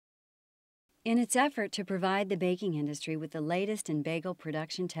In its effort to provide the baking industry with the latest in bagel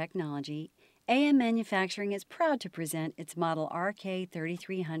production technology, AM Manufacturing is proud to present its model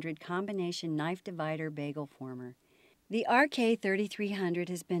RK3300 combination knife divider bagel former. The RK3300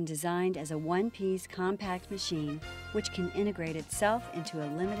 has been designed as a one-piece compact machine which can integrate itself into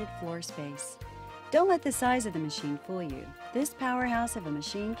a limited floor space. Don't let the size of the machine fool you. This powerhouse of a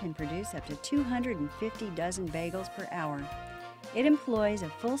machine can produce up to 250 dozen bagels per hour. It employs a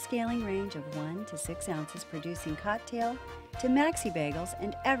full scaling range of 1 to 6 ounces, producing cocktail to maxi bagels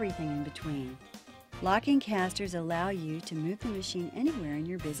and everything in between. Locking casters allow you to move the machine anywhere in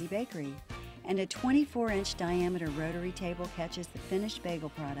your busy bakery, and a 24-inch diameter rotary table catches the finished bagel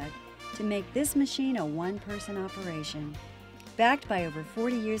product to make this machine a one-person operation. Backed by over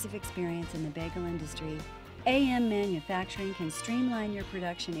 40 years of experience in the bagel industry, AM Manufacturing can streamline your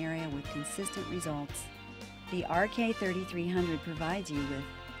production area with consistent results. The RK3300 provides you with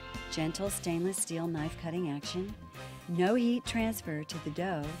gentle stainless steel knife cutting action, no heat transfer to the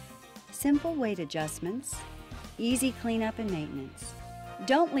dough, simple weight adjustments, easy cleanup and maintenance.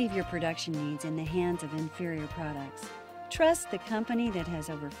 Don't leave your production needs in the hands of inferior products. Trust the company that has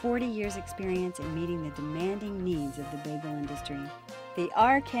over 40 years experience in meeting the demanding needs of the bagel industry. The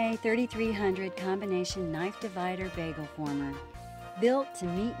RK3300 combination knife divider bagel former. Built to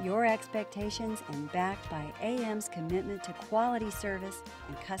meet your expectations and backed by AM's commitment to quality service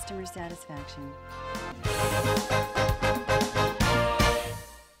and customer satisfaction.